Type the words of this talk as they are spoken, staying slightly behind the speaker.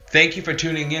Thank you for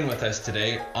tuning in with us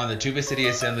today on the Tuba City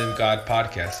Assembly of God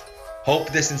podcast. Hope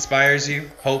this inspires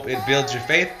you. Hope it builds your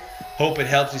faith. Hope it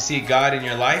helps you see God in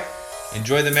your life.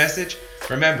 Enjoy the message.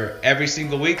 Remember, every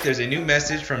single week there's a new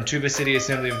message from Tuba City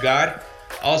Assembly of God.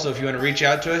 Also, if you want to reach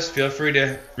out to us, feel free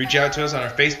to reach out to us on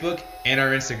our Facebook and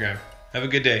our Instagram. Have a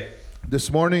good day.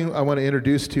 This morning, I want to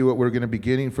introduce to you what we're going to be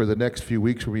beginning for the next few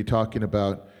weeks. We'll be talking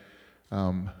about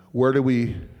where do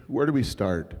we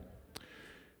start?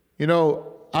 You know,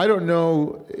 I don't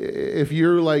know if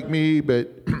you're like me, but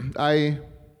I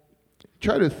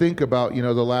try to think about, the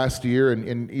last year,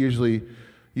 and usually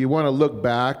you want to look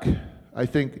back. I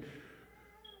think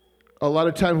a lot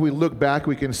of times we look back,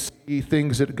 we can see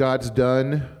things that God's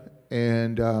done,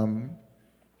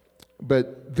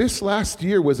 but this last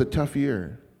year was a tough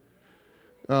year.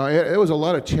 It was a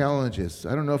lot of challenges.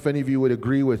 I don't know if any of you would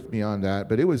agree with me on that,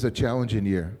 but it was a challenging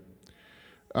year.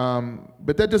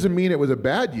 But that doesn't mean it was a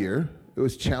bad year. It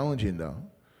was challenging, though.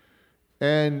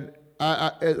 And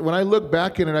when I look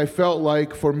back in it, I felt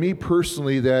like, for me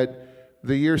personally, that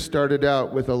the year started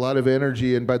out with a lot of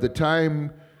energy, and by the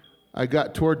time I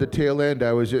got toward the tail end,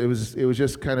 it was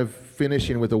just kind of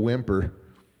finishing with a whimper.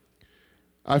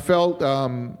 I felt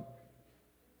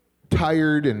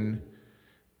tired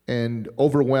and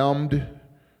overwhelmed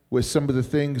with some of the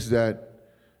things that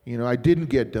I didn't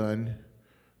get done,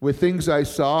 with things I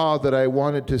saw that I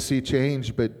wanted to see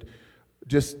change, but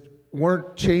just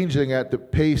weren't changing at the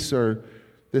pace or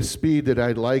the speed that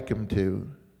I'd like them to.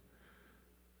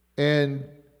 And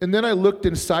then I looked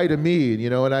inside of me,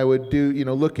 and I would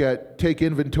take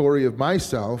inventory of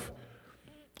myself,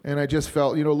 and I just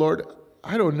felt, Lord,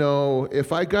 I don't know,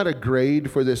 if I got a grade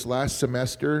for this last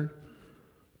semester,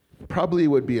 probably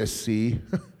would be a C,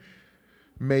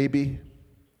 maybe.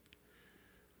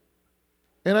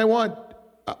 And I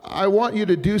want you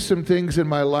to do some things in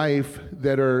my life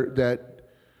that are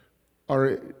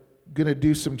going to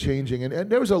do some changing. And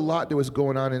there was a lot that was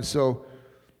going on. And so,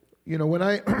 when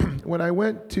I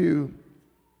went to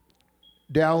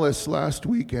Dallas last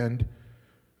weekend,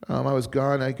 I was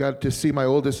gone. I got to see my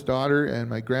oldest daughter and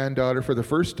my granddaughter for the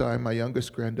first time, my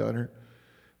youngest granddaughter.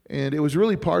 And it was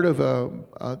really part of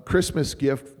a Christmas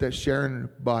gift that Sharon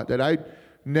bought that I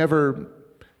never,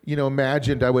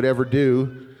 imagined I would ever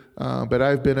do. But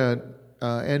I've been a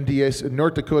NDS,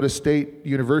 North Dakota State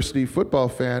University football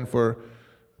fan for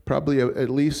probably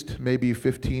at least maybe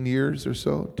 15 years or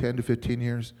so, 10 to 15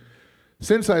 years.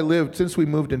 Since we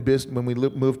moved when we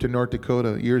moved to North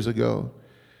Dakota years ago.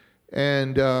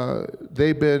 And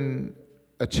they've been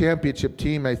a championship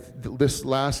team. This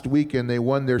last weekend, they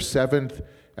won their 7th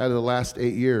out of the last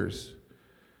 8 years.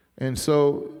 And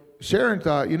so Sharon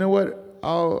thought, you know what,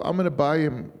 I'm going to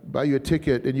buy you a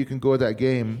ticket, and you can go to that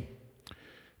game.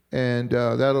 And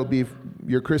that'll be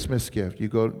your Christmas gift. You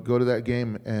go to that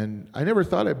game. And I never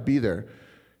thought I'd be there.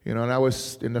 And I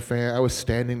was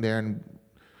standing there and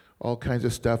all kinds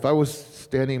of stuff. I was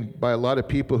standing by a lot of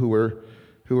people who were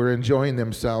enjoying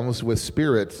themselves with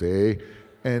spirits, eh?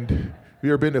 And have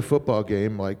you ever been to a football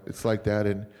game? It's like that.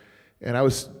 And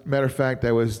matter of fact,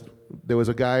 there was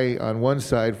a guy on one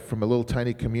side from a little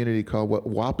tiny community called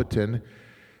Wapaton,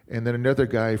 and then another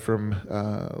guy from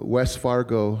West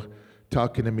Fargo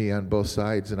talking to me on both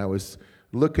sides. And I was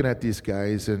looking at these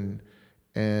guys, and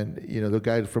the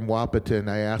guy from Wapaton,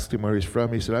 I asked him where he's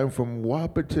from. He said, I'm from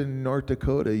Wapaton, North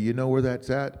Dakota. You know where that's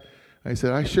at? I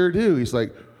said, I sure do. He's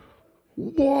like,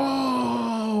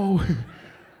 whoa,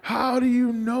 how do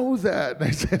you know that? And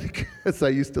I said, because I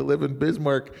used to live in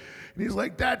Bismarck. And he's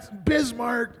like, that's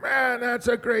Bismarck, man, that's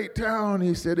a great town.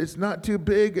 He said, it's not too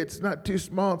big, it's not too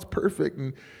small, it's perfect.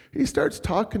 And he starts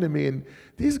talking to me, and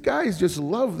these guys just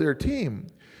love their team.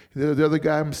 The other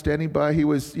guy I'm standing by, he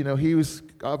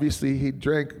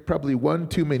drank probably one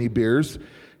too many beers.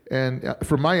 And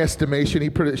for my estimation, he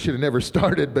should have never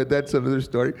started, but that's another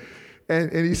story. And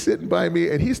he's sitting by me,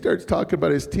 and he starts talking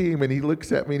about his team, and he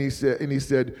looks at me, and he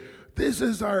said, this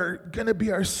is going to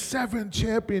be our 7th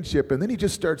championship. And then he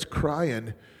just starts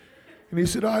crying. And he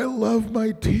said, I love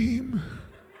my team.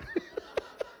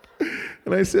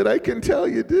 And I said, I can tell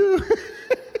you do.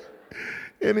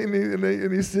 and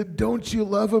he said, don't you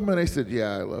love them? And I said,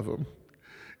 yeah, I love them.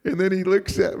 And then he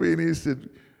looks at me, and he said,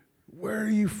 where are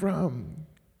you from?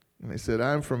 And I said,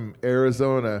 I'm from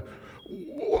Arizona.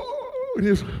 Whoa.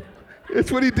 And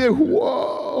that's what he did.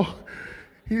 Whoa.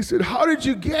 He said, how did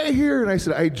you get here? And I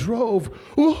said, I drove.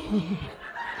 Whoa.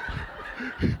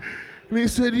 And he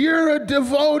said, you're a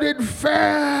devoted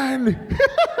fan.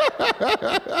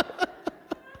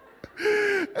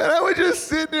 And I was just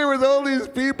sitting there with all these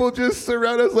people just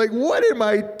surrounded. I was like, what am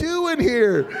I doing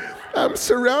here? I'm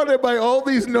surrounded by all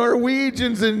these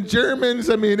Norwegians and Germans.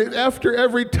 I mean, after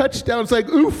every touchdown, it's like,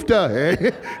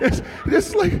 oofda. It's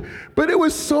just like, but it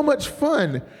was so much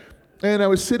fun. And I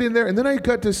was sitting there, and then I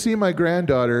got to see my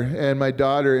granddaughter and my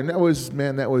daughter, and that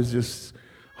was just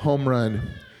home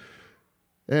run.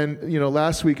 And,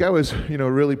 last week I was,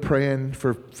 really praying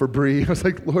for Bree. I was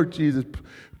like, Lord Jesus,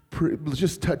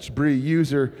 just touch Bree,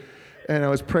 use her. And I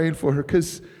was praying for her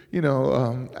because,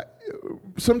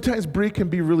 sometimes Bree can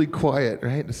be really quiet,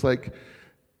 right? It's like,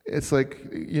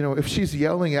 if she's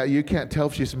yelling at you, you can't tell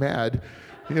if she's mad,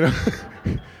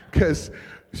 because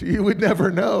you would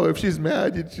never know if she's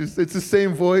mad. It's the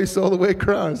same voice all the way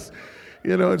across,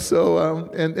 And so,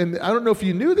 and I don't know if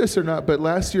you knew this or not, but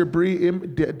last year Bree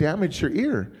damaged her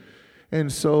ear,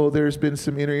 and so there's been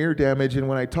some inner ear damage. And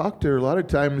when I talk to her, a lot of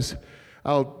times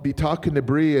I'll be talking to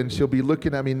Bree, and she'll be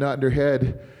looking at me, nodding her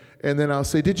head. And then I'll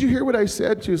say, did you hear what I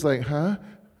said? She was like, huh?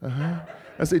 Uh-huh.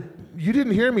 I said, you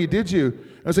didn't hear me, did you?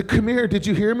 I was like, come here, did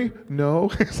you hear me?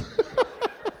 No.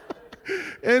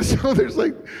 And so there's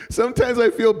sometimes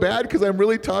I feel bad because I'm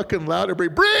really talking louder.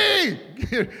 Bree,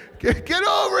 get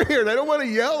over here. And I don't want to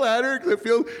yell at her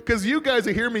because you guys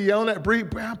will hear me yelling at Bree.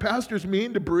 Pastor's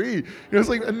mean to Bree. It's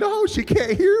like, no, she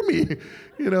can't hear me.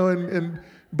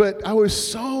 But I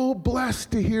was so blessed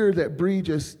to hear that Bree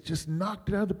just knocked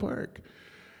it out of the park.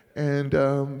 And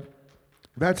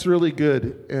that's really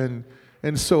good.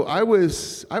 And so I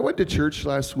went to church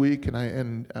last week,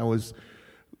 and I was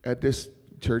at this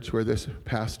church where this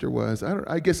pastor was.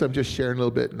 I guess I'm just sharing a little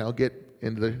bit, and I'll get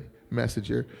into the message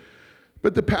here.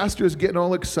 But the pastor is getting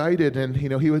all excited, and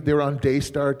they were on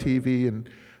Daystar TV, and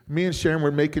me and Sharon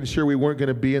were making sure we weren't going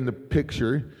to be in the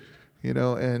picture,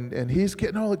 and he's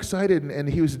getting all excited, and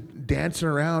he was dancing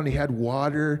around. He had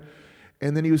water.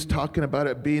 And then he was talking about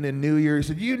it being a new year.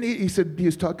 He said he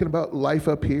was talking about life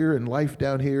up here and life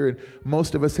down here. And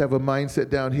most of us have a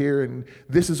mindset down here. And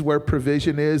this is where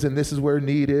provision is. And this is where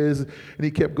need is. And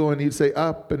he kept going. He'd say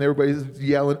up. And everybody's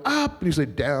yelling up. And he'd say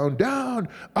down, down,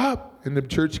 up. And the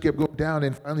church kept going down.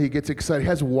 And finally he gets excited. He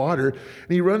has water.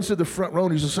 And he runs to the front row.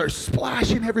 And he just starts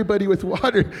splashing everybody with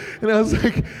water. And I was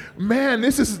like, man,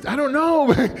 I don't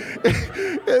know.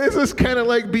 This is kind of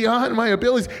like beyond my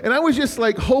abilities. And I was just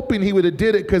hoping he would have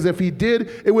did it, because if he did,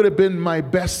 it would have been my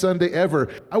best Sunday ever.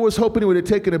 I was hoping he would have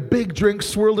taken a big drink,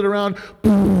 swirled it around.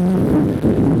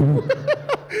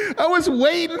 I was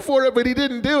waiting for it, but he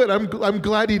didn't do it. I'm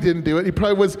glad he didn't do it. He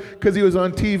probably was because he was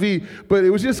on TV, but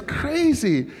it was just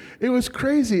crazy. It was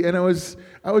crazy, and I was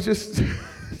just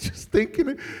just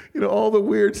thinking, all the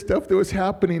weird stuff that was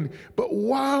happening. But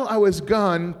while I was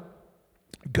gone,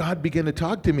 God began to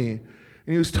talk to me, and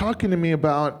he was talking to me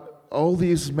about all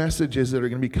these messages that are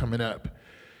going to be coming up.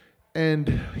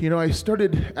 And, I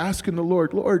started asking the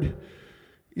Lord, where do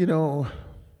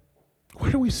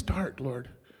we start, Lord?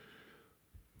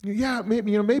 Yeah,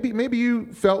 maybe you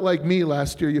felt like me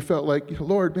last year. You felt like,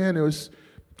 Lord, man,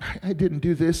 I didn't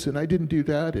do this and I didn't do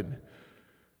that. And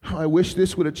I wish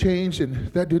this would have changed and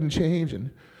that didn't change.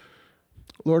 And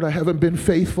Lord, I haven't been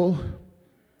faithful.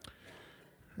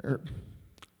 Or,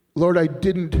 Lord, I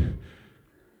didn't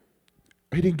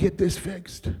get this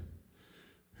fixed.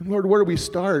 And Lord, where do we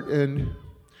start? And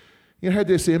I had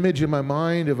this image in my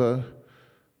mind of a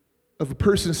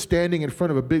person standing in front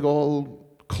of a big old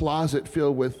closet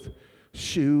filled with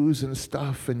shoes and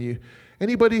stuff. And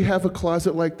anybody have a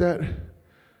closet like that?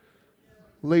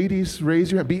 Ladies,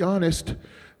 raise your hand. Be honest.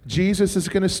 Jesus is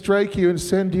going to strike you and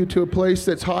send you to a place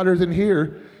that's hotter than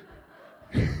here.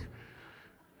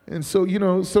 And so,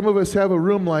 some of us have a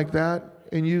room like that,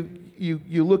 and you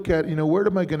look at, where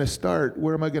am I going to start?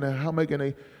 How am I going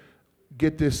to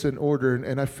get this in order?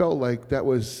 And I felt like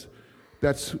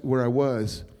that's where I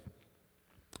was.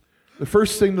 The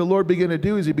first thing the Lord began to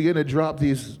do is he began to drop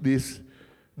these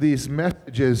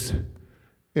messages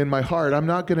in my heart. I'm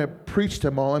not going to preach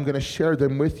them all. I'm going to share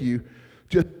them with you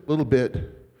just a little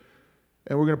bit.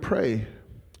 And we're going to pray.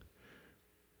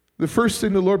 The first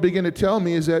thing the Lord began to tell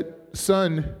me is that,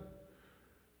 son,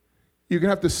 you're going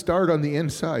to have to start on the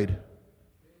inside.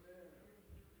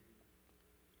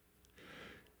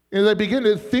 And as I began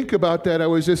to think about that, I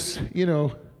was just,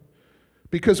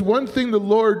 because one thing the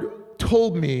Lord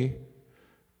told me,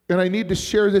 and I need to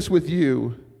share this with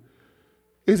you,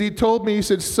 is he told me, he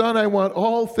said, son, I want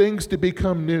all things to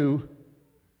become new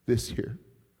this year.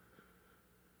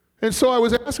 And so I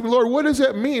was asking, Lord, what does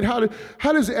that mean? How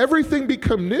does everything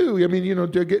become new? I mean,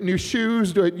 do I get new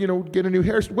shoes? Do I, get a new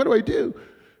hairstyle? What do I do?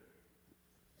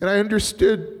 And I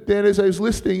understood that as I was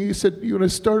listening, he said, you want to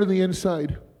start on the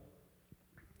inside.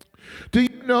 Do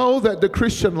you know that the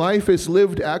Christian life is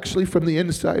lived actually from the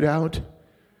inside out?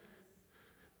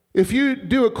 If you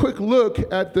do a quick look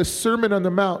at the Sermon on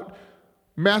the Mount,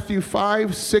 Matthew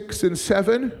 5, 6, and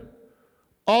 7,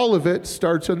 all of it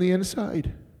starts on the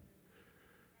inside.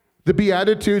 The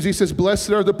Beatitudes, he says,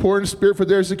 blessed are the poor in spirit, for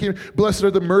theirs is the kingdom. Blessed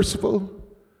are the merciful.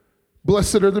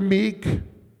 Blessed are the meek.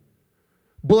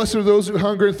 Blessed are those who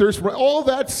hunger and thirst for. All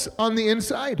that's on the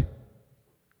inside.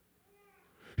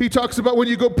 He talks about when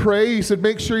you go pray, he said,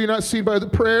 make sure you're not seen by the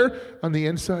prayer on the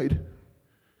inside.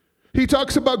 He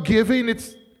talks about giving,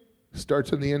 it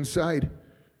starts on the inside.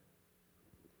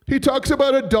 He talks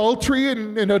about adultery,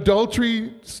 and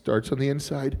adultery starts on the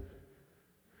inside.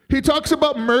 He talks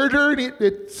about murder, and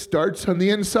it starts on the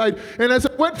inside. And as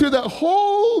I went through that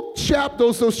whole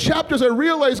chapter, those chapters, I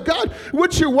realized, God,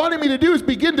 what you're wanting me to do is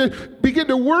begin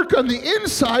to work on the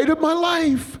inside of my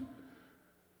life.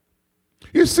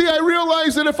 You see, I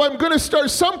realize that if I'm going to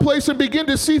start someplace and begin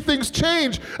to see things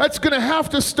change, that's going to have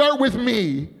to start with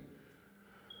me.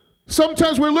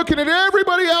 Sometimes we're looking at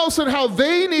everybody else and how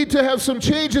they need to have some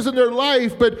changes in their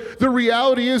life, but the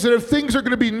reality is that if things are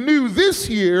going to be new this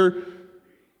year,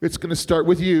 it's going to start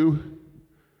with you.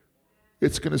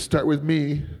 It's going to start with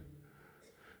me.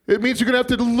 It means you're going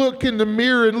to have to look in the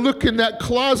mirror and look in that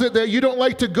closet that you don't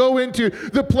like to go into,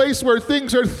 the place where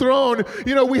things are thrown.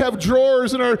 You know, we have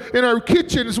drawers in our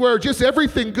kitchens where just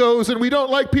everything goes, and we don't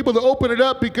like people to open it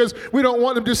up because we don't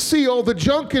want them to see all the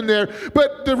junk in there.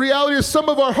 But the reality is some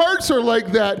of our hearts are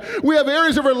like that. We have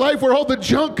areas of our life where all the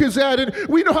junk is at, and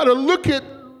we know how to look at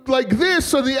like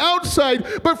this on the outside,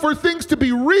 but for things to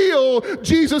be real,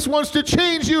 Jesus wants to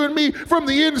change you and me from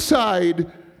the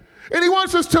inside. And he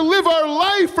wants us to live our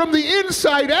life from the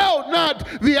inside out, not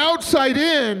the outside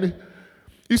in.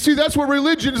 You see, that's what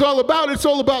religion's all about. It's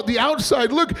all about the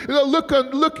outside.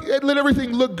 Let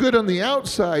everything look good on the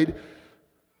outside.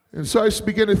 And so I just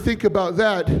began to think about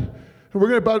that. And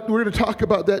we're going to talk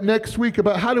about that next week,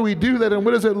 about how do we do that and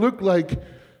what does it look like.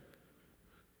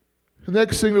 The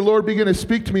next thing the Lord began to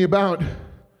speak to me about,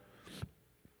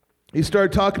 he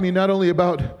started talking to me not only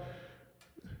about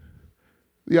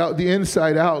the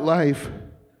inside out life,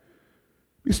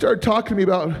 he started talking to me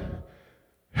about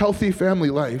healthy family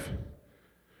life.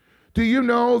 Do you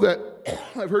know that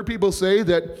I've heard people say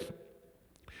that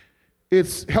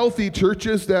it's healthy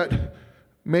churches that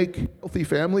make healthy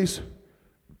families?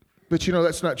 But you know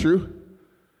that's not true.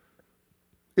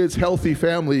 It's healthy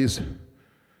families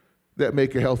that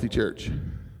make a healthy church.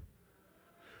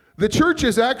 The church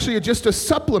is actually just a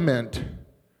supplement.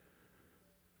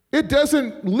 It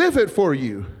doesn't live it for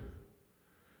you.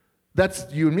 That's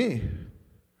you and me.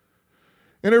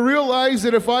 And I realize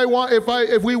that if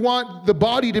we want the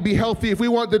body to be healthy, if we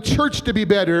want the church to be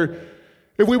better,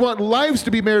 if we want lives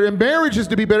to be better and marriages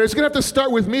to be better, it's going to have to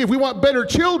start with me. If we want better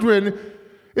children,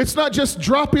 it's not just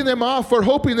dropping them off or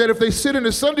hoping that if they sit in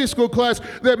a Sunday school class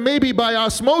that maybe by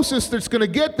osmosis that's going to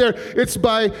get there. It's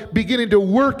by beginning to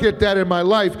work at that in my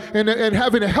life. And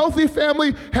having a healthy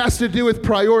family has to do with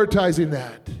prioritizing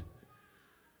that.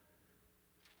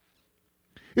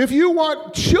 If you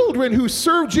want children who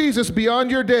serve Jesus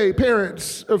beyond your day,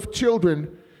 parents of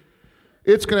children,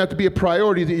 it's going to have to be a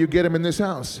priority that you get them in this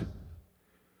house.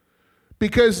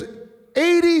 Because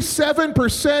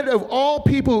 87% of all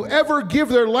people who ever give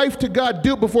their life to God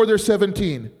do it before they're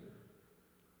 17.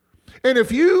 And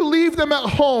if you leave them at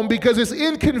home because it's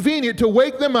inconvenient to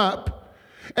wake them up,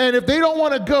 and if they don't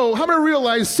want to go, how many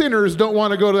realize sinners don't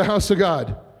want to go to the house of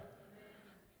God?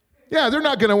 Yeah, they're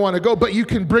not going to want to go, but you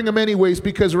can bring them anyways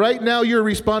because right now you're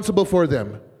responsible for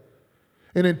them.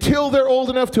 And until they're old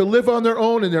enough to live on their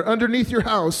own and they're underneath your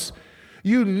house,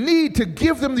 you need to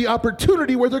give them the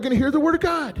opportunity where they're going to hear the Word of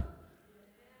God.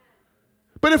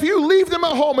 But if you leave them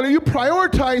at home and you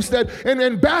prioritize that,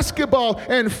 and basketball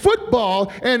and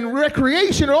football and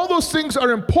recreation, all those things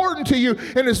are important to you.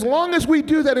 And as long as we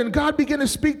do that, and God began to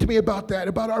speak to me about that,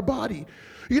 about our body.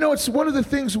 You know, it's one of the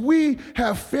things, we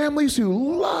have families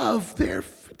who love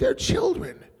their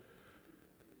children.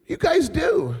 You guys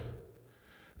do.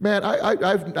 Man,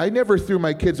 I never threw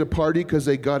my kids a party because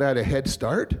they got out of Head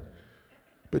Start.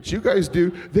 But you guys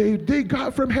do. They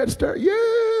got from Head Start.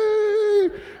 Yay!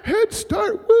 Head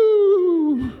Start,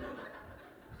 woo!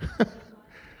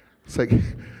 It's like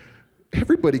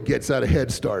everybody gets out of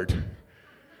Head Start.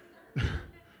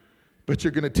 But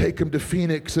you're going to take them to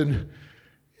Phoenix, and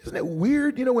isn't it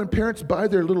weird, you know, when parents buy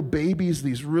their little babies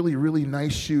these really, really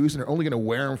nice shoes, and they're only going to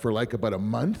wear them for like about a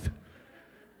month?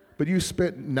 But you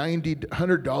spent $90,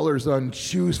 $100 on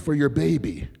shoes for your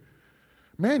baby.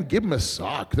 Man, give them a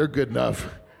sock. They're good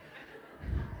enough.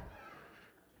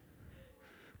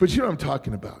 But you know what I'm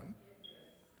talking about.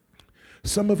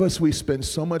 Some of us, we spend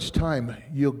so much time,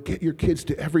 you'll get your kids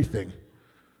to everything.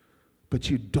 but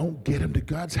you don't get them to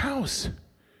God's house.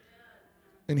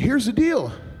 And here's the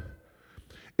deal.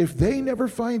 If they never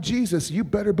find Jesus, you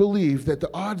better believe that the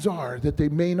odds are that they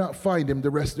may not find him the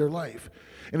rest of their life.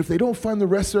 And if they don't find the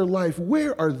rest of their life,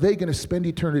 where are they going to spend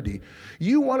eternity?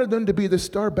 You wanted them to be the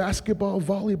star basketball,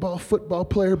 volleyball, football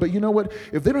player, but you know what?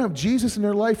 If they don't have Jesus in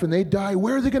their life and they die,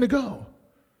 where are they going to go?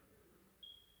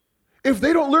 If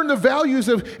they don't learn the values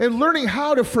of and learning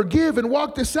how to forgive and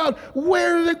walk this out,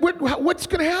 what's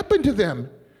going to happen to them?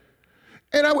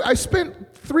 And I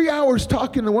spent 3 hours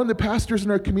talking to one of the pastors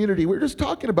in our community. We were just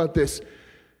talking about this.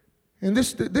 And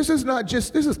this is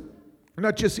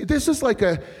like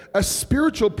a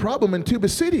spiritual problem in Tuba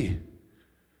City.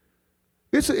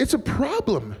 It's a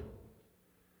problem.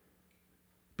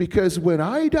 Because when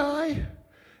I die,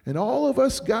 and all of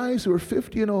us guys who are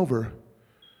 50 and over,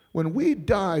 when we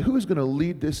die, who's going to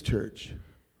lead this church?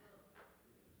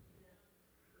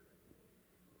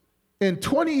 In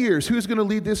 20 years, who's going to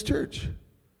lead this church?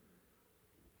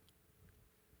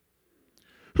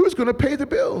 Who's going to pay the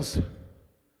bills?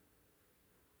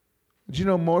 Do you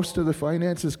know most of the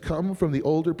finances come from the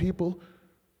older people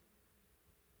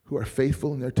who are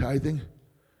faithful in their tithing?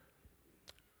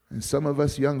 And some of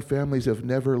us young families have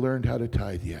never learned how to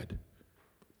tithe yet.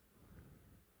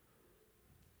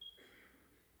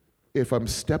 If I'm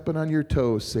stepping on your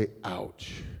toes, say,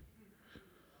 ouch.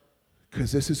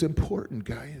 Because this is important,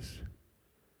 guys.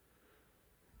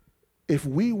 If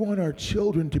we want our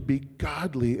children to be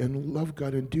godly and love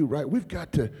God and do right, we've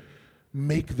got to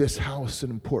make this house an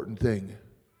important thing.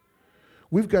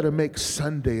 We've got to make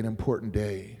Sunday an important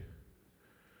day.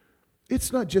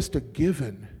 It's not just a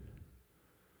given.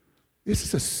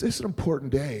 It's an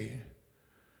important day.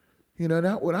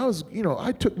 Now when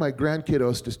I took my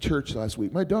grandkiddos to church last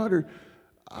week. My daughter,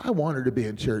 I want her to be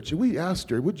in church. And we asked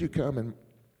her, would you come? And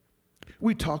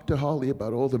we talked to Holly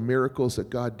about all the miracles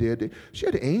that God did. She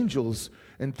had angels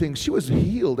and things. She was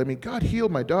healed. I mean, God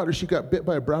healed my daughter. She got bit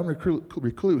by a brown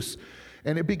recluse,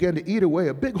 and it began to eat away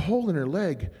a big hole in her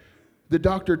leg. The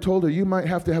doctor told her, you might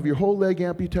have to have your whole leg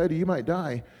amputated. You might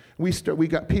die. We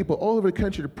got people all over the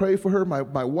country to pray for her.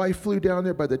 My wife flew down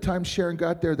there. By the time Sharon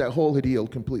got there, that hole had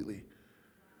healed completely.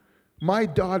 My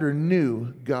daughter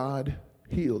knew God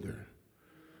healed her.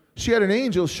 She had an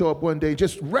angel show up one day,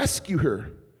 just rescue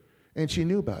her. And she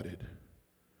knew about it.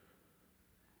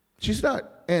 She's not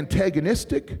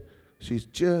antagonistic. She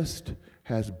just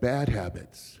has bad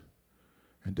habits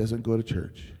and doesn't go to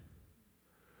church.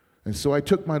 And so I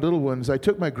took my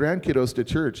grandkiddos to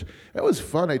church. That was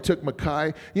fun. I took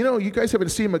Mackay. You guys haven't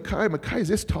seen Mackay. Mackay's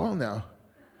this tall now.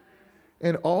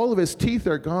 And all of his teeth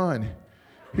are gone.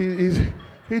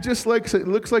 He just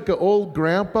looks like an old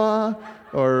grandpa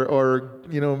or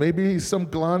maybe some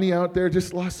Glani out there,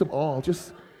 just lost them all.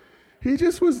 He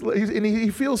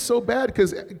feels so bad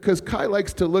because Kai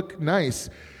likes to look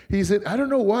nice. I don't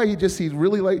know why, he's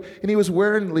really like, and he was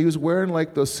wearing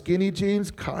like those skinny jeans.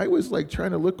 Kai was like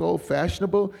trying to look old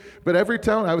fashionable, but every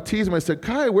time I would tease him, I said,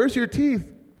 Kai, where's your teeth?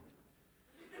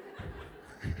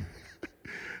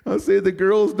 I'll say, the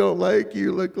girls don't like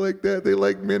you look like that. They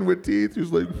like men with teeth.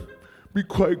 He's like, be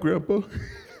quiet, Grandpa.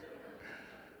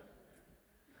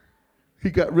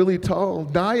 He got really tall.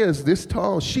 Naya's this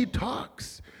tall. She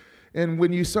talks. And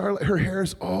when you saw her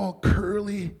hair's all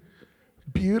curly,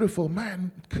 beautiful.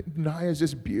 Man, Naya's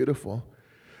just beautiful.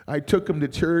 I took them to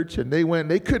church, and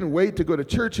they couldn't wait to go to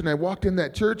church, and I walked in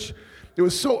that church. It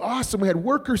was so awesome. We had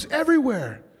workers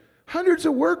everywhere, hundreds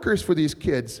of workers for these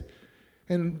kids.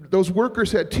 And those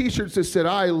workers had T-shirts that said,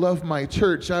 I love my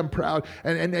church, I'm proud.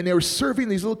 And they were serving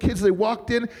these little kids. They walked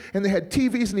in, and they had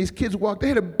TVs, and these kids walked. They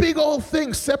had a big old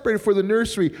thing separated for the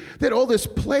nursery. They had all this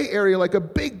play area, like a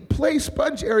big play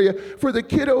sponge area for the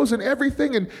kiddos and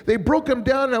everything. And they broke them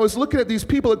down, and I was looking at these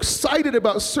people excited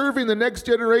about serving the next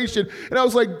generation. And I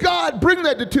was like, God, bring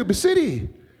that to Tuba City.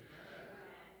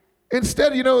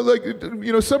 Instead,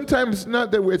 sometimes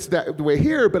not that it's that way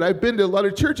here, but I've been to a lot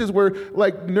of churches where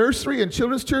like nursery and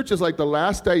children's church is like the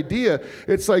last idea.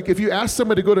 It's like if you ask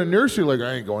someone to go to nursery, like,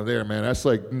 I ain't going there, man. That's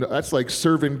like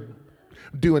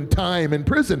doing time in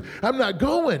prison. I'm not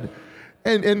going.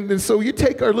 And so you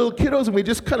take our little kiddos and we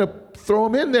just kind of throw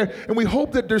them in there, and we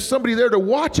hope that there's somebody there to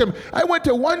watch them. I went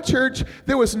to one church,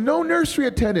 there was no nursery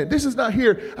attendant. This is not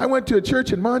here. I went to a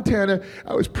church in Montana.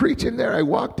 I was preaching there. I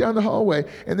walked down the hallway,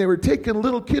 and they were taking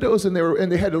little kiddos, and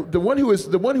they had the one who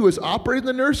was operating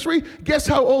the nursery. Guess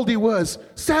how old he was?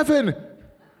 7.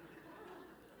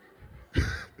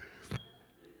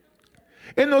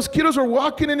 And those kiddos were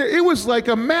walking in there. It was like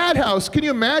a madhouse. Can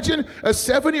you imagine a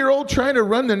 7-year-old trying to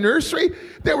run the nursery?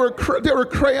 There were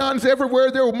crayons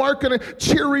everywhere. There were marking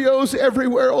Cheerios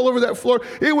everywhere, all over that floor.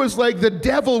 It was like the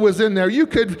devil was in there. You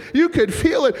could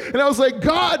feel it. And I was like,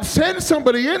 God, send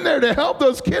somebody in there to help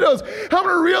those kiddos. I'm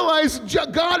going to realize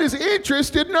God is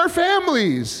interested in our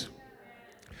families.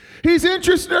 He's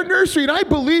interested in our nursery, and I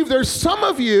believe there's some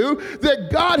of you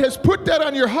that God has put that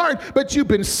on your heart, but you've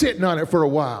been sitting on it for a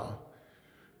while.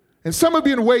 And some of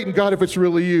you been waiting, God, if it's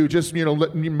really you, just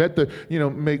let me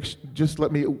just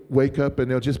let me wake up, and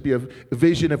there'll just be a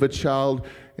vision of a child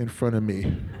in front of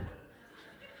me.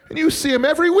 And you see them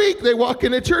every week. They walk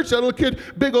into church, that little kid,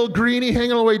 big old greenie,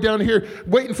 hanging all the way down here,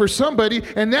 waiting for somebody,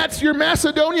 and that's your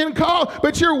Macedonian call,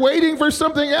 but you're waiting for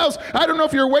something else. I don't know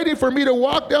if you're waiting for me to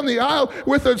walk down the aisle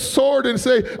with a sword and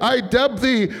say, I dub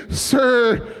thee,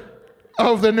 Sir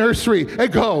of the nursery,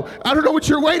 and go. I don't know what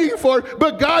you're waiting for,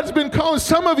 but God's been calling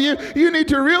some of you. You need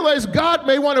to realize God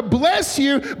may want to bless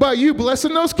you by you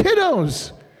blessing those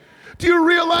kiddos. Do you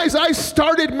realize I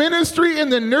started ministry in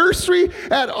the nursery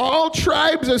at All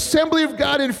Tribes Assembly of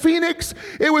God in Phoenix?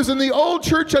 It was in the old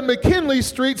church on McKinley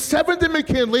Street, 7th and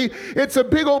McKinley. It's a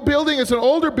big old building. It's an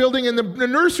older building, and the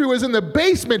nursery was in the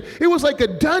basement. It was like a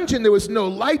dungeon. There was no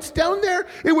lights down there.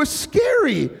 It was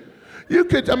scary.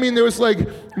 There was like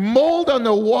mold on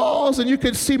the walls, and you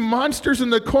could see monsters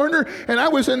in the corner, and I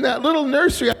was in that little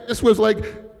nursery. I just was like,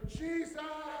 Jesus.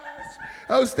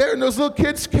 I was there, and those little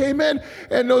kids came in,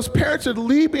 and those parents would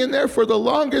leave me in there for the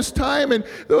longest time, and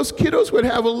those kiddos would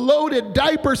have loaded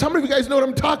diapers. How many of you guys know what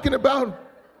I'm talking about?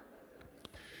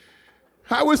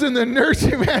 I was in the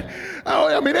nursery, man.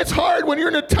 It's hard when you're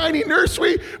in a tiny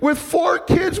nursery with 4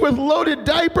 kids with loaded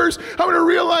diapers. I'm going to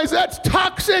realize that's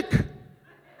toxic.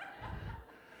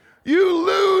 You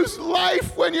lose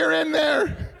life when you're in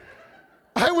there.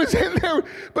 I was in there,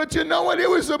 but you know what? It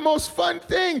was the most fun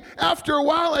thing. After a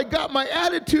while, I got my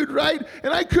attitude right,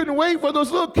 and I couldn't wait for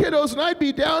those little kiddos, and I'd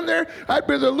be down there. I'd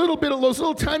be a little bit of those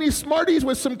little tiny Smarties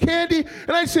with some candy,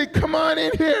 and I'd say, come on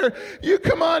in here. You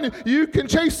come on. You can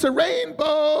chase the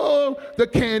rainbow. The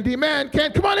candy man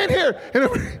can't. Come on in here.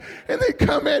 And they'd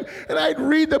come in, and I'd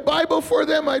read the Bible for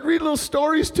them. I'd read little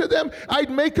stories to them.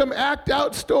 I'd make them act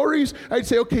out stories. I'd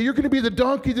say, okay, you're going to be the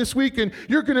donkey this week, and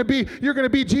you're going to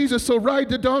be Jesus, so ride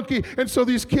the donkey. And so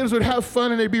these kids would have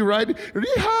fun, and they'd be riding, and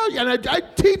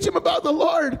I'd teach them about the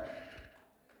Lord.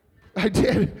 I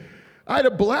did. I had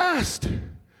a blast.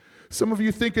 Some of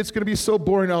you think it's going to be so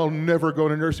boring, I'll never go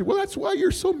to nursery. Well, that's why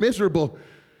you're so miserable.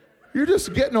 You're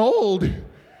just getting old.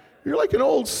 You're like an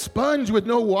old sponge with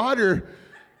no water.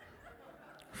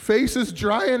 Faces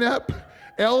drying up.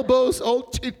 Elbows,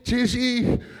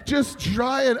 just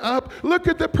drying up. Look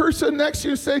at the person next to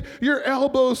you and say, your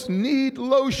elbows need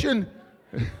lotion.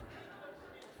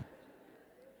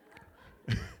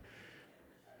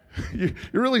 You're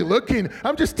really looking.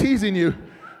 I'm just teasing you.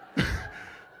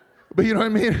 But you know what I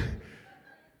mean?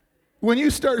 When you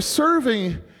start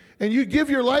serving and you give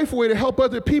your life away to help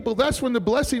other people, that's when the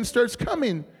blessing starts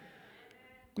coming.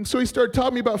 And so he started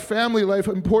talking me about family life,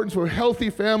 importance for healthy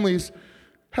families.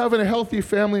 Having a healthy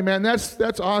family, man, that's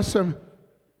awesome.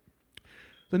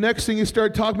 The next thing he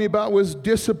started talking to me about was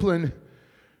discipline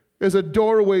as a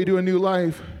doorway to a new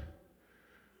life.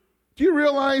 Do you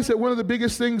realize that one of the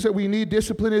biggest things that we need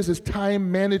discipline is time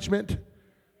management?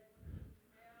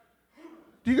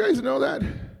 Do you guys know that?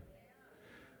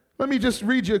 Let me just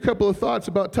read you a couple of thoughts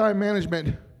about time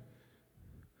management.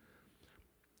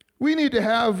 We need to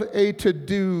have a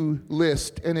to-do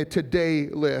list and a today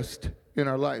list in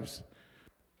our lives.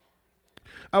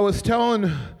 I was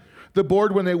telling the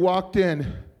board when they walked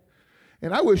in,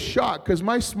 and I was shocked because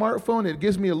my smartphone, it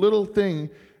gives me a little thing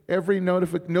every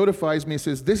notifies me. It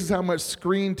says, this is how much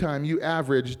screen time you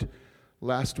averaged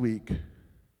last week.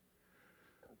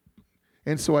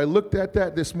 And so I looked at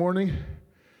that this morning,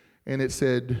 and it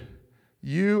said,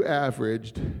 you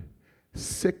averaged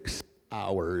 6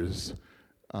 hours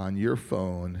on your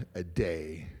phone a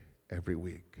day every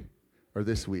week, or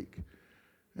this week.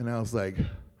 And I was like,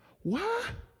 what?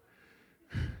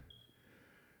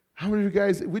 How many of you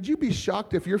guys, would you be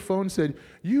shocked if your phone said,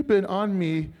 you've been on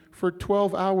me for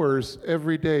 12 hours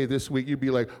every day this week? You'd be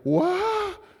like,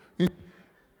 what?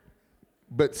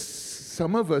 But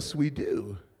some of us, we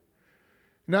do.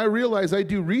 Now I realize I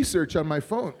do research on my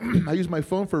phone. I use my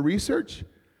phone for research.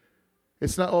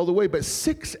 It's not all the way, but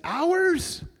 6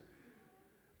 hours?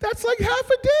 That's like half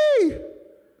a day.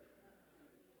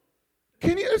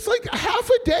 It's like half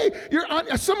a day.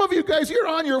 Some of you guys, you're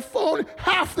on your phone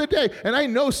half the day. And I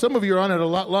know some of you are on it a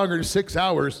lot longer than 6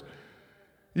 hours.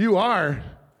 You are.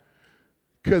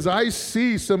 Because I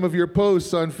see some of your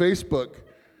posts on Facebook.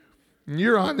 And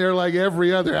you're on there like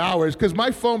every other hour. Because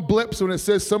my phone blips when it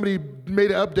says somebody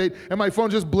made an update, and my phone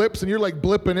just blips, and you're like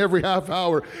blipping every half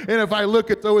hour. And if I look,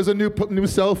 it's always a new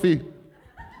selfie.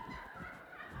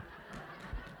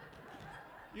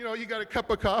 You know, you got a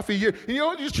cup of coffee. You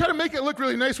just try to make it look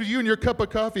really nice with you and your cup of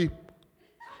coffee.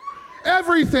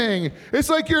 Everything. It's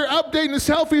like you're updating the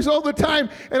selfies all the time.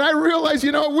 And I realize,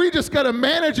 we just got to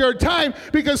manage our time,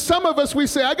 because some of us, we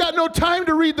say, I got no time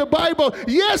to read the Bible.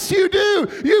 Yes, you do.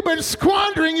 You've been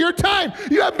squandering your time.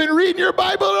 You haven't been reading your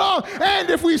Bible at all.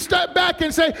 And if we step back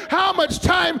and say, how much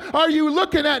time are you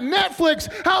looking at Netflix?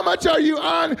 How much are you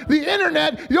on the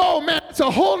internet? Oh, man, it's a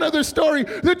whole nother story.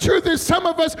 The truth is, some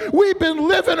of us, we've been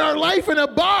living our life in a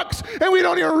box, and we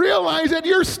don't even realize that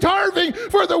you're starving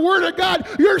for the Word of God.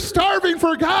 You're starving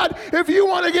for God. If you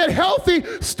want to get healthy,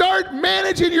 start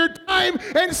managing your time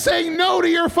and saying no to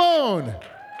your phone.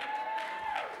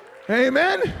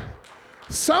 Amen?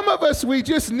 Some of us, we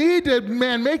just need to,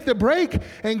 make the break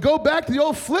and go back to the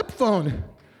old flip phone.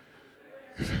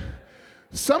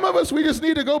 Some of us, we just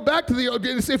need to go back to the old.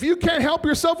 If you can't help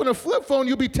yourself in a flip phone,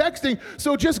 you'll be texting,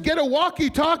 so just get a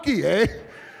walkie-talkie, eh?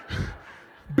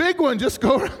 Big one, just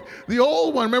go, the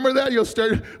old one, remember that? You'll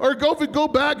start, or go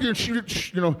back,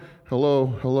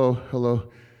 hello.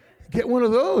 Get one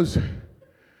of those.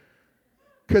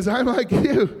 Because I'm like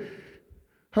you.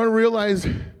 I realize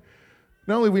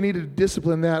not only we need to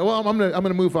discipline that. Well, I'm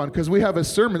gonna move on, because we have a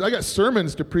sermon. I got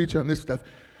sermons to preach on this stuff.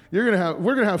 We're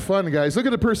gonna have fun, guys. Look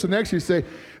at the person next to you. Say,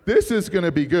 this is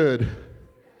gonna be good.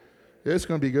 It's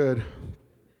gonna be good.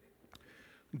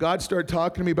 God started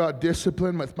talking to me about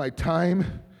discipline with my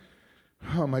time.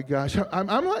 Oh my gosh,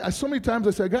 I'm like, so many times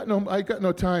I say, I got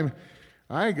no time.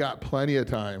 I got plenty of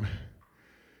time,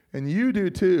 and you do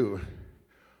too.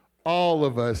 All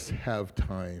of us have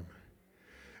time,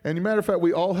 and as a matter of fact,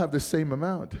 we all have the same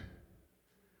amount.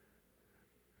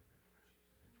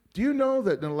 Do you know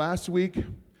that in the last week,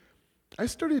 I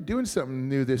started doing something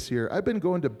new this year? I've been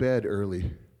going to bed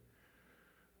early.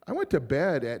 I went to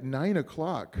bed at 9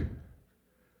 o'clock.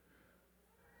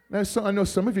 Now, I know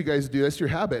some of you guys do. That's your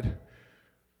habit.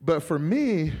 But for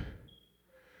me,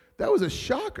 that was a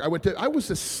shock. I was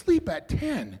asleep at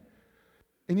 10.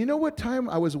 And you know what time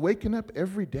I was waking up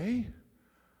every day?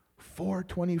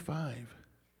 4:25.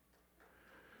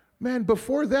 Man,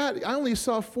 before that, I only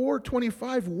saw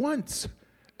 4:25 once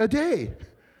a day.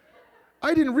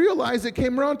 I didn't realize it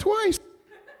came around twice.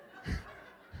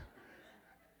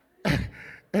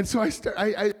 And so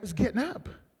I was getting up.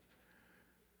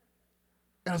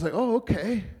 And I was like, oh,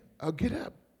 okay, I'll get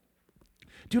up.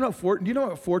 Do you know at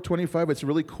 4:25 it's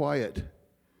really quiet?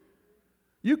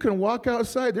 You can walk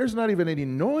outside. There's not even any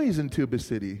noise in Tuba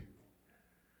City.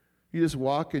 You just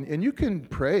walk and you can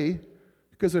pray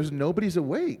because nobody's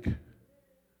awake.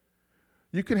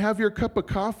 You can have your cup of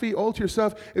coffee all to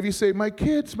yourself. If you say, my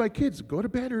kids, go to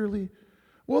bed early.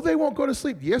 Well, they won't go to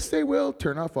sleep. Yes, they will.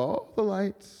 Turn off all the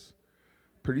lights.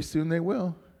 Pretty soon they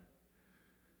will.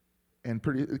 And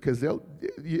because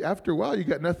after a while, you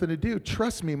got nothing to do.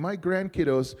 Trust me, my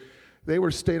grandkiddos, they were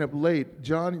staying up late.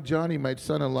 Johnny, my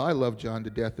son-in-law, I love John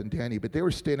to death, and Danny, but they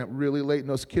were staying up really late, and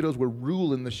those kiddos were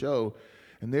ruling the show.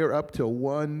 And they were up till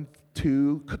 1,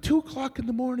 2 o'clock in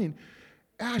the morning.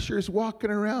 Asher's walking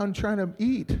around trying to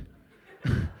eat.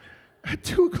 At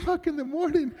 2 o'clock in the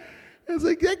morning. I was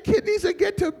like, that kid needs to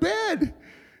get to bed.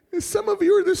 And some of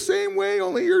you are the same way,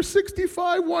 only you're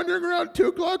 65, wandering around 2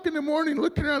 o'clock in the morning,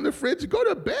 looking around the fridge. Go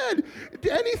to bed.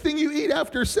 Anything you eat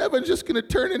after 7 is just going to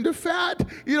turn into fat.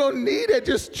 You don't need it.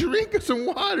 Just drink some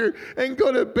water and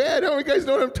go to bed. How many guys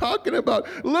know what I'm talking about?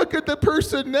 Look at the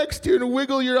person next to you and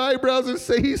wiggle your eyebrows and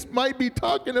say, he might be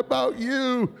talking about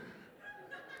you.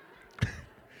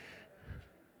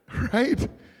 Right?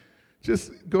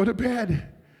 Just go to bed.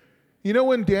 You know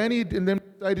when Danny and them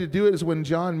decided to do it is when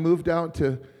John moved out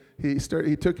to, he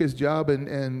took his job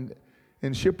in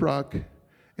Shiprock,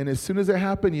 and as soon as it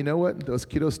happened, you know what? Those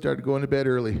kiddos started going to bed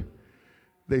early.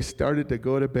 They started to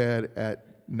go to bed at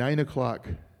 9 o'clock,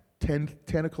 10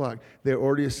 o'clock. They're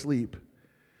already asleep.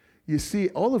 You see,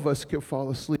 all of us can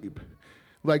fall asleep.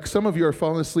 Like some of you are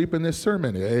falling asleep in this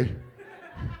sermon, eh?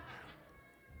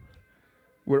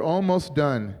 We're almost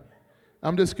done.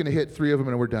 I'm just going to hit 3 of them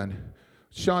and we're done.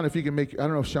 Sean, if you can I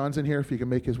don't know if Sean's in here, if he can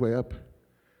make his way up.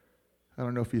 I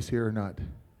don't know if he's here or not.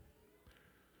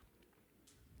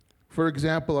 For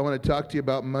example, I want to talk to you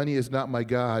about money is not my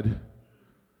God.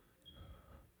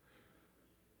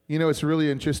 You know, it's really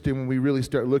interesting when we really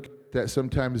start looking at that.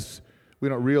 Sometimes we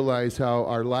don't realize how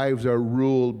our lives are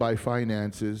ruled by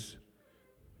finances.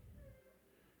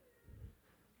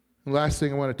 The last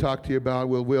thing I want to talk to you about,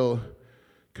 Will,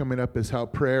 coming up is how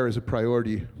prayer is a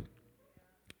priority.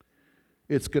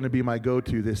 it's going to be my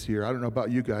go-to this year. I don't know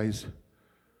about you guys,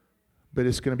 but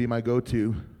it's going to be my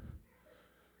go-to.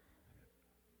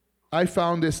 I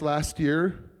found this last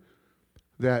year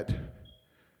that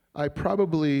I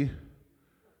probably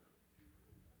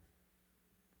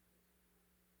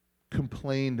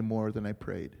complained more than I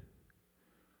prayed.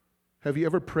 Have you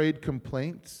ever prayed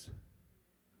complaints?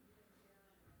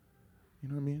 You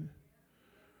know what I mean?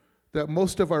 That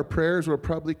most of our prayers were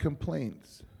probably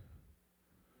complaints.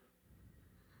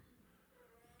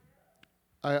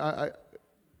 I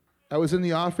was in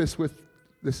the office with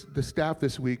the staff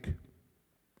this week,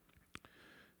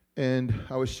 and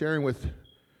I was sharing with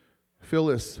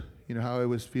Phyllis, how I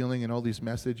was feeling and all these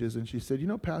messages, and she said,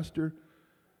 Pastor,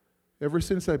 ever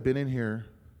since I've been in here,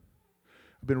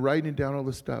 I've been writing down all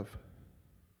this stuff.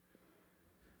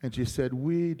 And she said,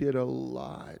 we did a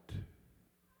lot.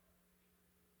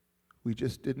 We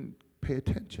just didn't pay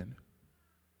attention.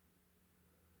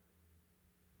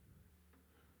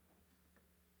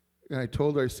 And I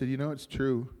told her, I said, it's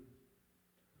true.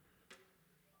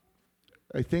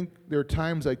 I think there are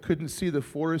times I couldn't see the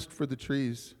forest for the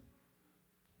trees.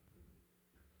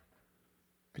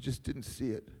 I just didn't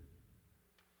see it.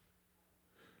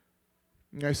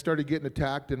 And I started getting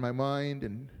attacked in my mind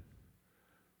and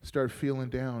started feeling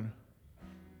down.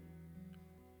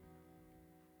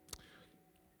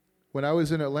 When I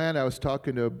was in Atlanta, I was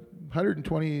talking to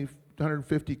 120,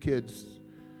 150 kids.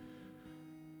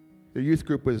 The youth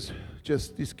group was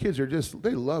just, these kids are just,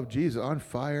 they love Jesus, on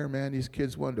fire, man. These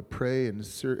kids wanted to pray and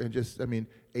just,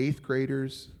 8th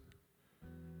graders.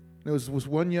 There was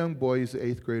one young boy, he's an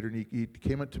 8th grader, and he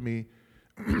came up to me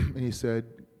and he said,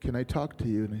 can I talk to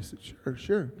you? And I said,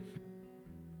 sure.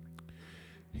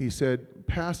 He said,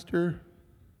 Pastor,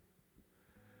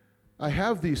 I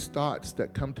have these thoughts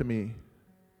that come to me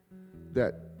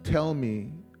that tell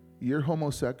me you're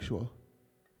homosexual.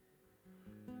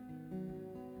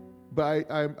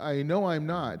 But I know I'm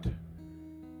not.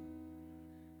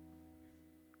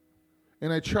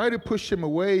 And I try to push them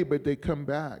away, but they come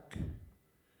back.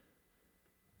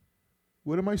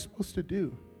 What am I supposed to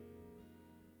do?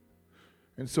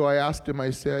 And so I asked him, I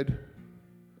said,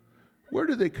 where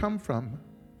do they come from?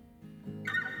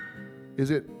 Is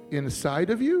it inside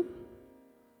of you?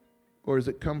 Or does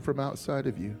it come from outside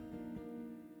of you?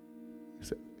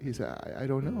 He said, I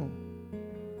don't know.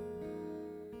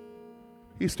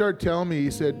 He started telling me, he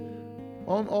said,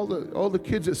 all the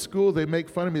kids at school, they make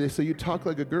fun of me. They say, you talk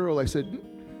like a girl. I said,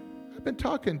 I've been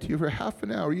talking to you for half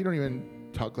an hour. You don't even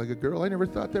talk like a girl. I never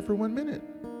thought that for 1 minute.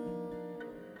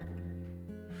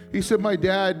 He said, my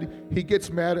dad, he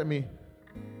gets mad at me.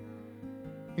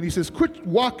 And he says, quit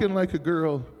walking like a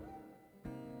girl.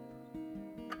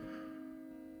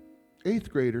 8th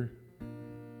grader.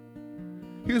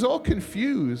 He was all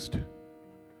confused.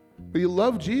 But he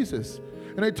loved Jesus.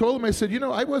 And I told him, I said,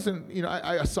 I wasn't,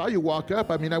 I saw you walk up.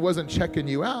 I wasn't checking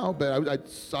you out, but I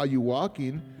saw you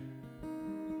walking.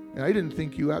 And I didn't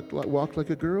think you walked like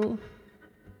a girl.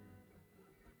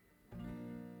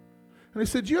 And I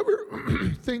said, do you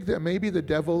ever think that maybe the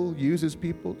devil uses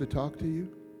people to talk to you?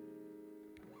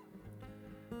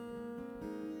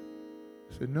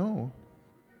 I said, no.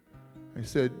 I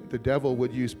said, the devil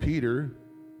would use Peter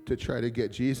to try to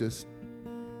get Jesus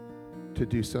to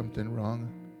do something wrong.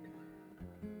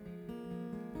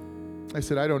 I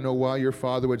said, I don't know why your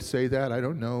father would say that. I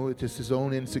don't know. It's just his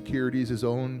own insecurities, his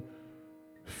own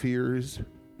fears.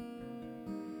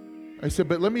 I said,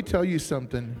 but let me tell you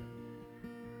something.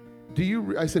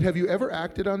 I said, have you ever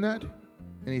acted on that?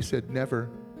 And he said, never.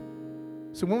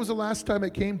 So when was the last time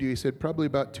it came to you? He said, probably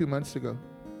about 2 months ago.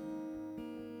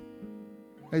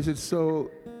 I said,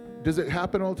 so does it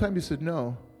happen all the time? He said,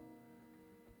 no.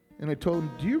 And I told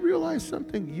him, do you realize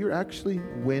something? You're actually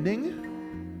winning.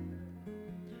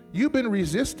 You've been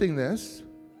resisting this,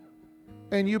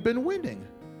 and you've been winning.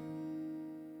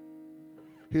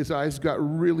 His eyes got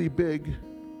really big.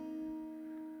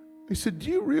 He said,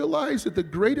 do you realize that the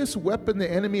greatest weapon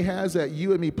the enemy has at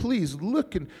you and me? Please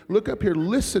look up here,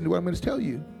 listen to what I'm going to tell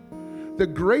you. The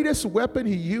greatest weapon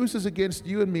he uses against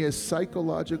you and me is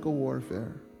psychological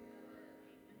warfare.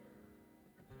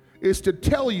 Is to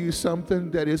tell you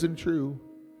something that isn't true.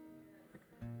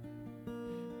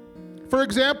 For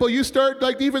example, you start,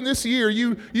 like even this year,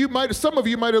 some of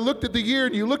you might have looked at the year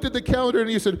and you looked at the calendar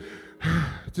and you said,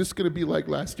 it's just going to be like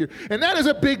last year. And that is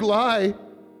a big lie.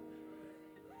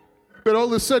 But all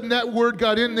of a sudden that word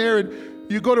got in there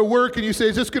and you go to work and you say,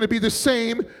 it's just going to be the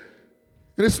same. And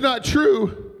it's not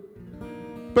true.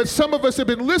 But some of us have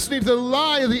been listening to the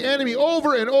lie of the enemy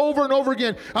over and over and over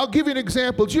again. I'll give you an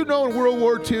example. Did you know in World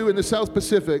War II in the South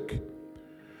Pacific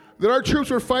that our troops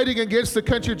were fighting against the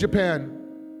country of Japan?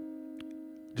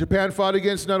 Japan fought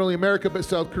against not only America, but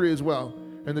South Korea as well,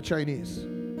 and the Chinese.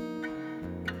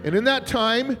 And in that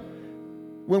time,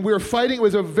 when we were fighting, it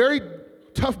was a very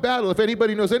tough battle. If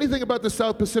anybody knows anything about the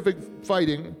South Pacific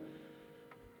fighting,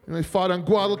 and they fought on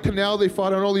Guadalcanal, they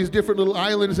fought on all these different little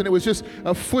islands, and it was just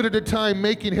a foot at a time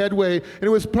making headway. And it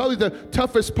was probably the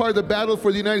toughest part of the battle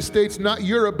for the United States, not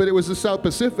Europe, but it was the South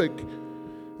Pacific.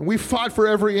 And we fought for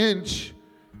every inch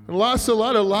and lost a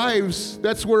lot of lives.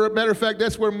 That's where, matter of fact,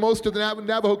 that's where most of the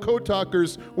Navajo code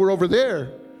talkers were, over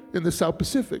there in the South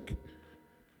Pacific.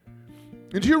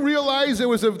 Did you realize there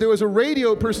was a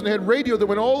radio person that had radio that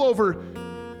went all over,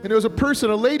 and there was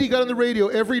a lady got on the radio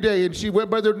every day, and she went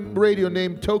by the radio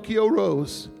named Tokyo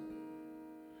Rose.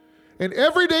 And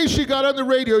every day she got on the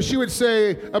radio, she would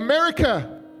say,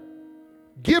 "America,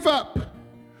 give up.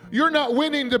 You're not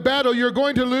winning the battle. You're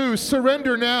going to lose.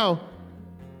 Surrender now.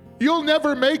 You'll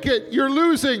never make it. You're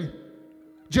losing.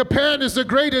 Japan is the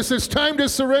greatest. It's time to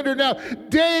surrender now."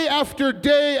 Day after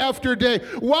day after day.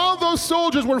 While those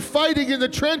soldiers were fighting in the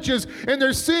trenches and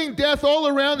they're seeing death all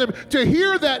around them, to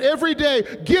hear that every day,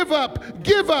 give up,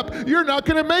 you're not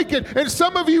going to make it. And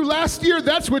some of you last year,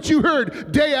 that's what you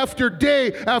heard. Day after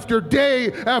day after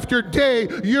day after day.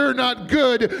 You're not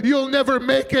good. You'll never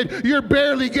make it. You're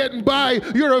barely getting by.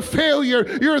 You're a failure.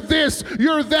 You're this,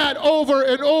 you're that, over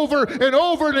and over and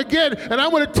over and again. And I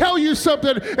want to tell you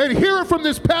something and hear it from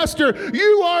this pastor.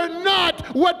 You are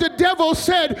not what the devil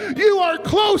said. You are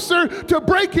closer to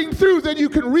breaking through than you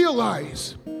can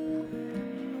realize.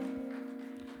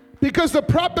 Because the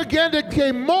propaganda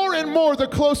came more and more the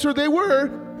closer they were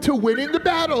to winning the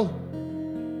battle.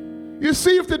 You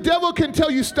see, if the devil can tell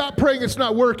you stop praying, it's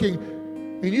not working,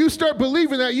 and you start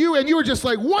believing that, you were just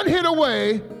like one hit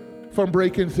away from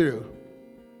breaking through.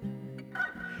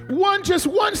 Just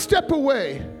one step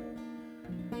away.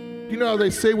 You know how they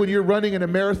say when you're running in a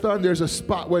marathon, there's a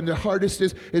spot when the hardest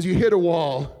is you hit a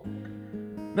wall.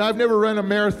 Now, I've never run a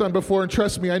marathon before, and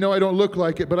trust me, I know I don't look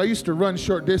like it, but I used to run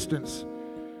short distance.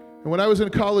 And when I was in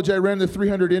college, I ran the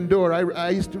 300 indoor.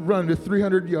 I used to run the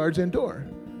 300 yards indoor.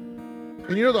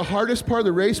 And you know the hardest part of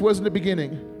the race wasn't the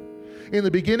beginning. In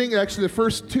the beginning, actually, the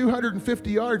first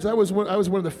 250 yards, I was one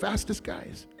of the fastest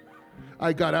guys.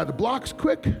 I got out of the blocks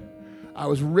quick. I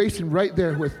was racing right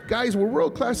there with guys with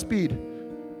world-class speed.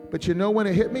 But you know when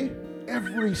it hit me?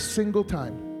 Every single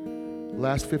time.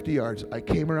 Last 50 yards. I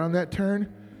came around that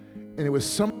turn, and it was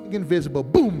something invisible.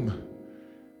 Boom!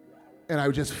 And I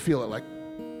would just feel it like...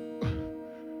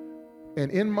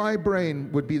 And in my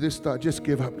brain would be this thought, just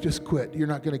give up, just quit. You're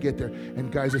not going to get there. And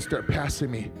guys would start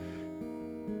passing me.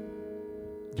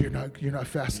 You're not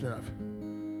fast enough.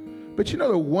 But you know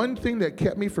the one thing that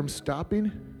kept me from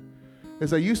stopping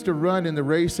is I used to run in the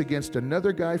race against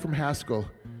another guy from Haskell.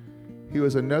 He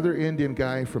was another Indian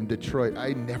guy from Detroit.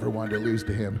 I never wanted to lose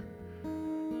to him.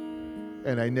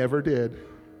 And I never did.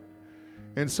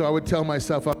 And so I would tell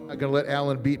myself, I'm not going to let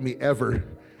Alan beat me ever.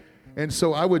 And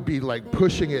so I would be like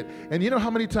pushing it. And you know how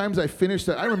many times I finished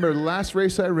that? I remember the last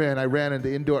race I ran in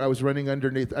the indoor. I was running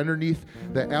underneath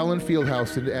the Allen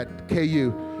Fieldhouse at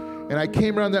KU. And I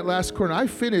came around that last corner. I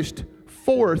finished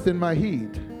 4th in my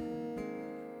heat.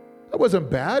 That wasn't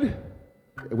bad.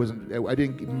 I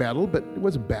didn't get medal, but it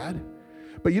wasn't bad.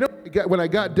 But you know, when I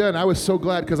got done, I was so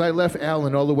glad because I left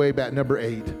Allen all the way back number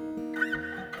 8.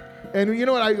 And you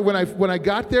know what? When I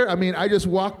got there, I just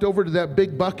walked over to that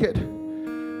big bucket,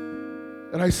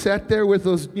 and I sat there with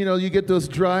those. You know, you get those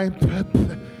dry, and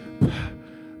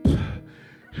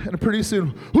pretty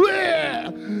soon,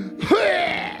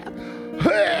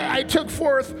 I took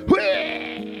 4th.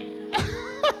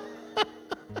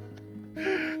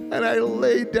 And I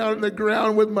laid down on the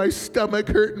ground with my stomach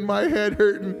hurting, my head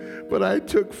hurting, but I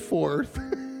took 4th.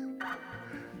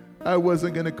 I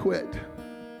wasn't going to quit.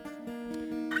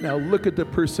 Now look at the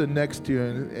person next to you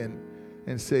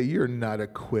and say, you're not a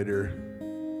quitter.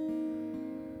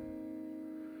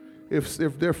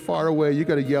 If they're far away, you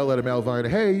got to yell at them, Elvina,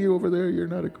 hey, you over there, you're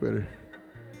not a quitter.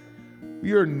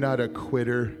 You're not a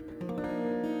quitter.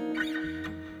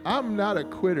 I'm not a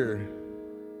quitter.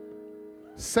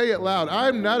 Say it loud.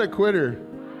 I'm not a quitter.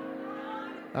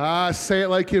 Say it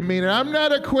like you mean it. I'm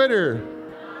not a quitter.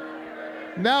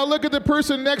 Now look at the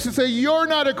person next and say, you're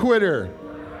not a quitter.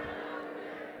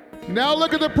 Now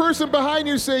look at the person behind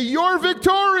you and say, you're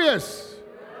victorious.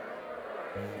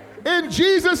 In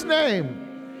Jesus'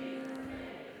 name.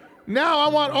 Now I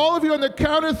want all of you on the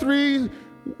count of 3.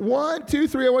 1, 2,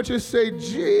 3. I want you to say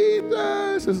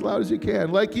Jesus as loud as you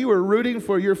can, like you were rooting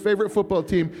for your favorite football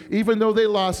team, even though they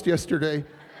lost yesterday.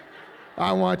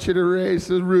 I want you to raise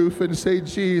the roof and say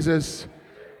Jesus.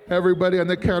 Everybody on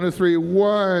the count of 3.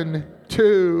 1,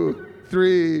 2,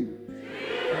 3. Jesus!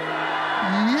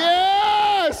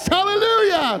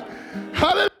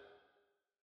 Hallelujah.